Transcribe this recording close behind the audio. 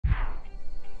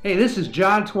Hey, this is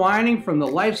John Twining from the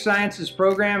Life Sciences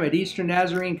program at Eastern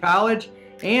Nazarene College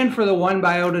and for the One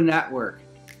Biota Network.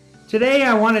 Today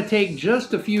I want to take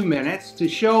just a few minutes to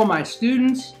show my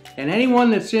students and anyone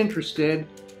that's interested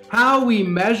how we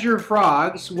measure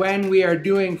frogs when we are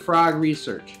doing frog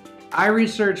research. I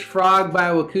research frog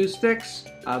bioacoustics,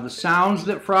 the sounds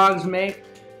that frogs make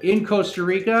in Costa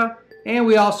Rica, and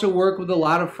we also work with a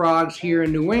lot of frogs here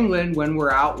in New England when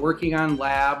we're out working on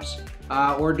labs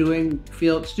or doing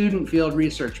student field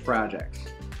research projects.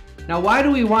 Now, why do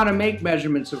we want to make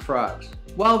measurements of frogs?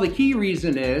 Well, the key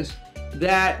reason is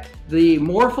that the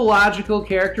morphological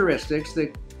characteristics,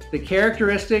 the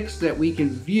characteristics that we can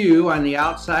view on the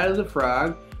outside of the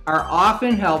frog, are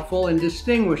often helpful in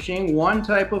distinguishing one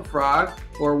type of frog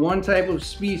or one type of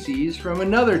species from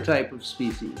another type of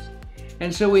species.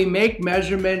 And so we make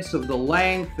measurements of the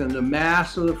length and the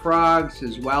mass of the frogs,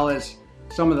 as well as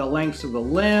some of the lengths of the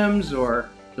limbs or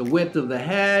the width of the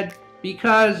head,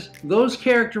 because those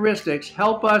characteristics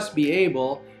help us be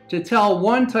able to tell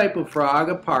one type of frog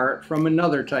apart from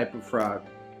another type of frog.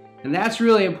 And that's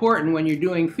really important when you're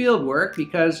doing field work,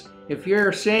 because if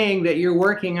you're saying that you're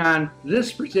working on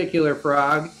this particular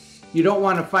frog, you don't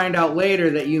want to find out later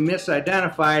that you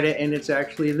misidentified it and it's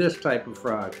actually this type of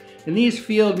frog. And these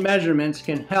field measurements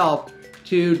can help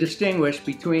to distinguish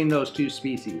between those two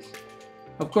species.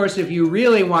 Of course, if you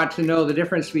really want to know the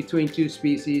difference between two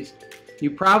species,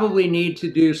 you probably need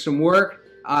to do some work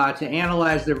to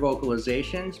analyze their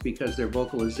vocalizations, because their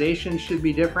vocalizations should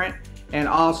be different, and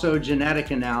also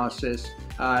genetic analysis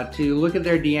to look at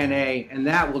their DNA, and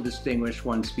that will distinguish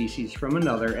one species from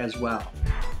another as well.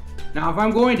 Now, if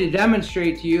I'm going to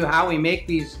demonstrate to you how we make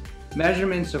these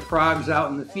measurements of frogs out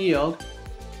in the field,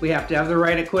 we have to have the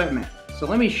right equipment. So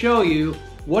let me show you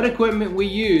what equipment we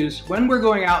use when we're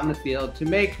going out in the field to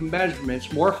make measurements,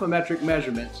 morphometric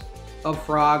measurements of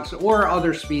frogs or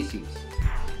other species.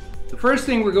 The first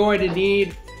thing we're going to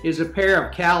need is a pair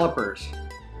of calipers.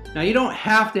 Now, you don't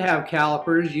have to have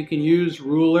calipers. You can use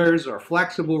rulers or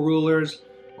flexible rulers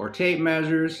or tape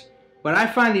measures, but I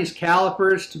find these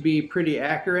calipers to be pretty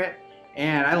accurate,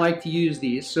 and I like to use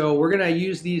these. So we're going to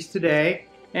use these today,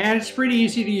 and it's pretty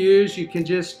easy to use. You can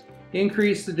just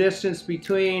increase the distance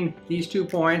between these 2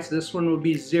 points. This one will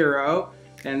be 0,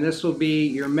 and this will be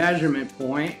your measurement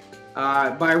point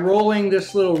by rolling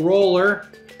this little roller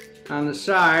on the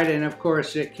side, and of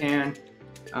course it can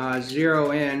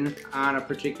zero in on a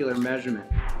particular measurement.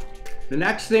 The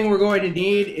next thing we're going to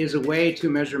need is a way to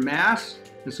measure mass,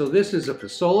 and so this is a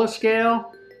Pasola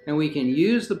scale, and we can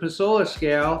use the Pasola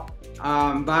scale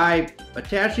by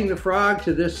attaching the frog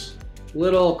to this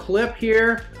little clip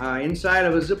here inside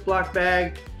of a Ziploc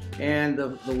bag, and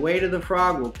the weight of the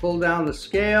frog will pull down the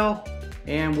scale,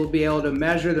 and we'll be able to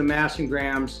measure the mass in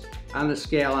grams on the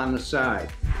scale on the side.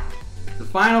 The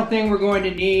final thing we're going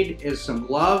to need is some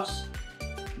gloves.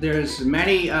 There's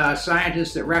many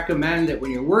scientists that recommend that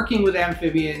when you're working with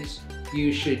amphibians,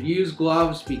 you should use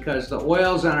gloves, because the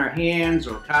oils on our hands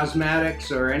or cosmetics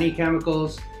or any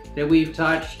chemicals that we've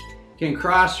touched can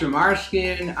cross from our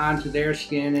skin onto their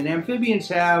skin, and amphibians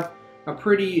have a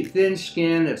pretty thin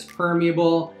skin that's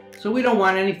permeable, so we don't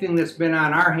want anything that's been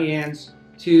on our hands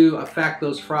to affect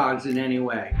those frogs in any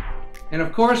way. And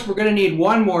of course, we're going to need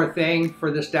one more thing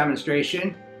for this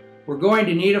demonstration. We're going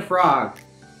to need a frog,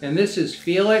 and this is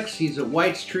Felix. He's a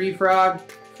White's tree frog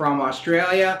from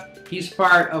Australia. He's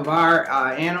part of our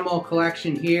animal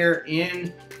collection here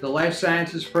in the Life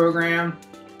Sciences program.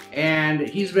 And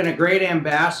he's been a great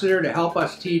ambassador to help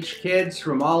us teach kids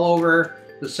from all over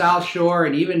the South Shore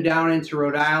and even down into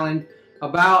Rhode Island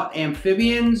about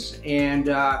amphibians.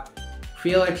 And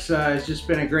Felix has just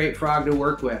been a great frog to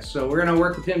work with. So we're going to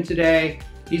work with him today.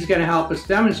 He's going to help us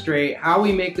demonstrate how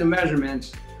we make the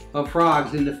measurements of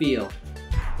frogs in the field.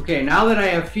 Okay, now that I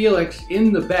have Felix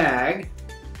in the bag,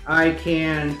 I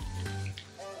can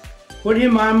put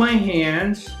him on my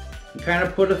hands and kind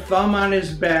of put a thumb on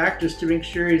his back just to make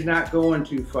sure he's not going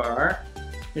too far.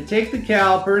 And take the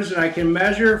calipers, and I can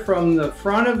measure from the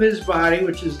front of his body,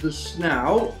 which is the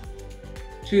snout,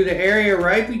 to the area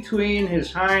right between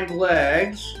his hind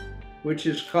legs, which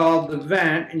is called the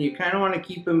vent, and you kind of want to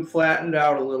keep him flattened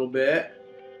out a little bit.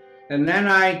 And then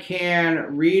I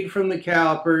can read from the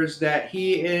calipers that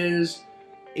he is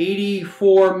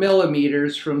 84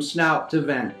 millimeters from snout to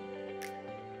vent.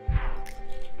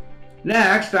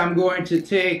 Next, I'm going to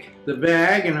take the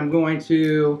bag and I'm going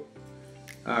to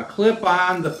clip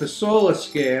on the Pasola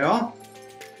scale,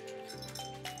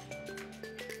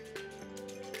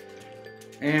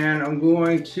 and I'm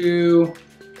going to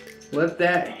let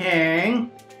that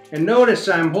hang. And notice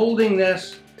I'm holding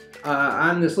this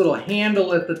on this little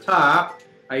handle at the top.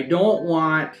 I don't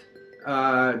want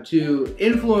to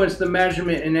influence the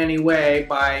measurement in any way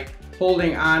by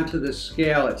holding onto the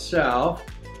scale itself.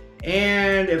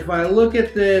 And if I look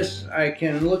at this, I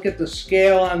can look at the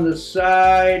scale on the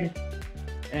side,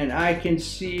 and I can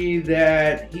see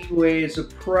that he weighs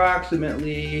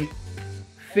approximately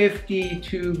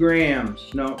 52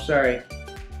 grams. No, sorry,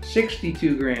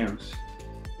 62 grams.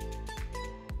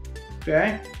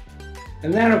 Okay?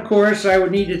 And then, of course, I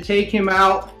would need to take him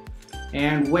out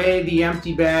and weigh the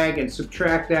empty bag and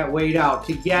subtract that weight out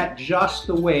to get just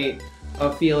the weight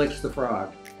of Felix the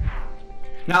frog.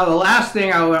 Now, the last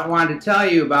thing I wanted to tell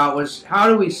you about was how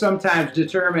do we sometimes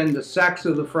determine the sex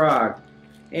of the frog.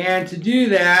 And to do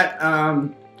that,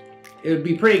 it would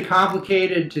be pretty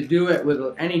complicated to do it with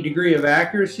any degree of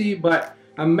accuracy, but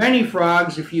on many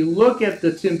frogs, if you look at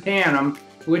the tympanum,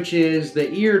 which is the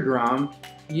eardrum,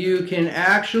 you can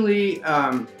actually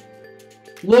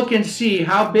look and see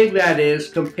how big that is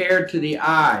compared to the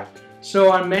eye.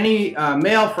 So on many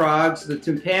male frogs, the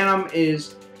tympanum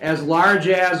is as large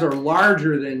as or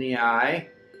larger than the eye,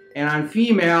 and on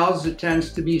females it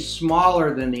tends to be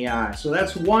smaller than the eye. So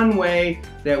that's one way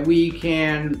that we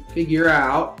can figure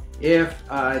out if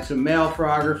it's a male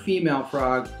frog or female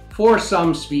frog for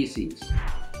some species.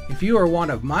 If you are one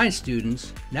of my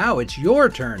students, now it's your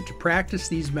turn to practice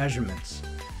these measurements.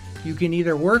 You can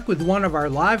either work with one of our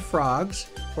live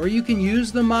frogs, or you can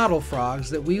use the model frogs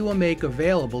that we will make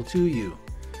available to you.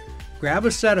 Grab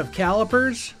a set of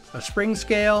calipers, a spring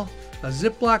scale, a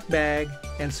Ziploc bag,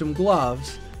 and some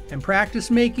gloves, and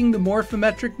practice making the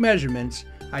morphometric measurements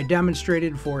I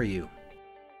demonstrated for you.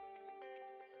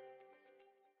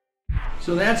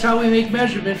 So that's how we make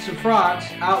measurements of frogs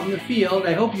out in the field.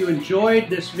 I hope you enjoyed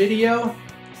this video,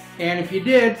 and if you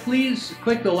did, please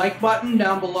click the like button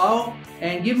down below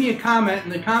and give me a comment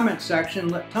in the comment section.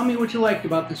 Tell me what you liked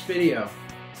about this video.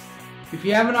 If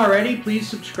you haven't already, please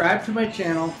subscribe to my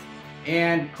channel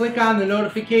and click on the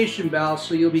notification bell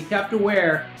so you'll be kept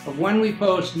aware of when we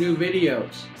post new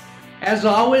videos. As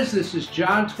always, this is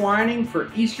John Twining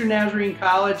for Eastern Nazarene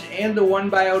College and the One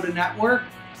Biota Network,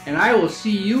 and I will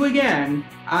see you again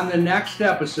on the next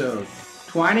episode.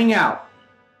 Twining out.